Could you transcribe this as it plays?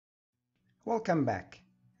Welcome back.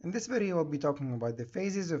 In this video we'll be talking about the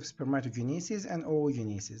phases of spermatogenesis and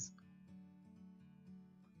oogenesis.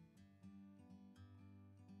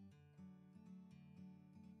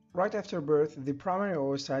 Right after birth, the primary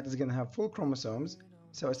oocyte is going to have full chromosomes,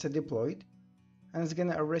 so it's a diploid, and it's going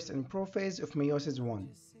to arrest in prophase of meiosis 1.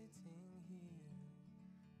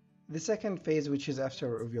 The second phase, which is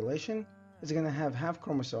after ovulation, is going to have half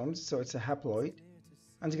chromosomes, so it's a haploid,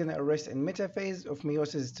 and it's going to arrest in metaphase of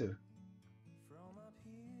meiosis 2.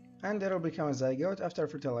 And it'll become a zygote after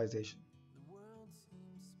fertilization.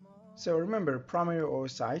 So remember, primary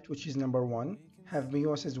oocyte, which is number 1, have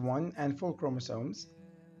meiosis 1 and full chromosomes.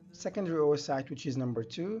 Secondary oocyte, which is number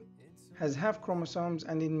 2, has half chromosomes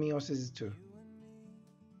and in meiosis 2.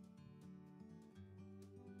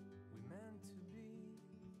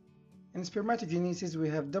 In spermatogenesis, we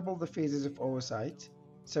have double the phases of oocyte,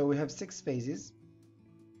 so we have 6 phases,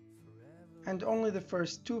 and only the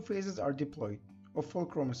first 2 phases are diploid, of full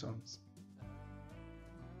chromosomes.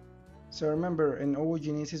 So remember, in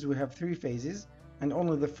oogenesis we have 3 phases, and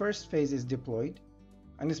only the first phase is diploid,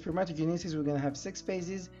 and in spermatogenesis we're going to have 6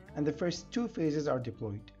 phases, and the first 2 phases are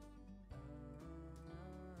diploid.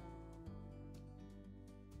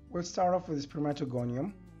 We'll start off with the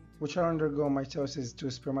spermatogonium, which will undergo mitosis to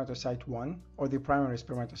spermatocyte 1, or the primary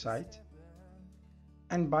spermatocyte,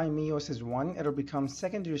 and by meiosis 1 it'll become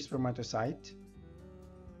secondary spermatocyte,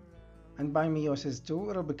 and by meiosis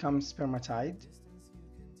 2 it'll become spermatide,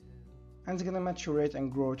 and it's going to maturate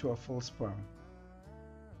and grow to a full sperm.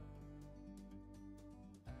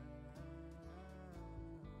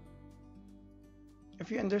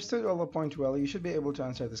 If you understood all the point well, you should be able to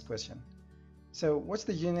answer this question. So what's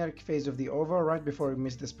the generic phase of the ova right before we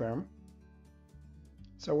miss the sperm?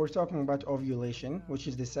 So we're talking about ovulation, which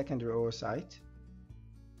is the secondary oocyte.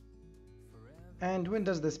 And when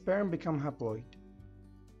does the sperm become haploid?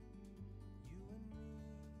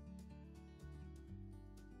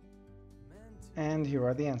 And here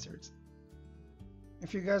are the answers.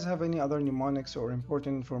 If you guys have any other mnemonics or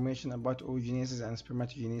important information about oogenesis and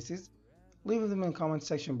spermatogenesis, leave them in the comment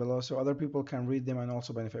section below so other people can read them and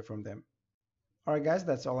also benefit from them. Alright guys,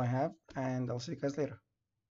 that's all I have, and I'll see you guys later.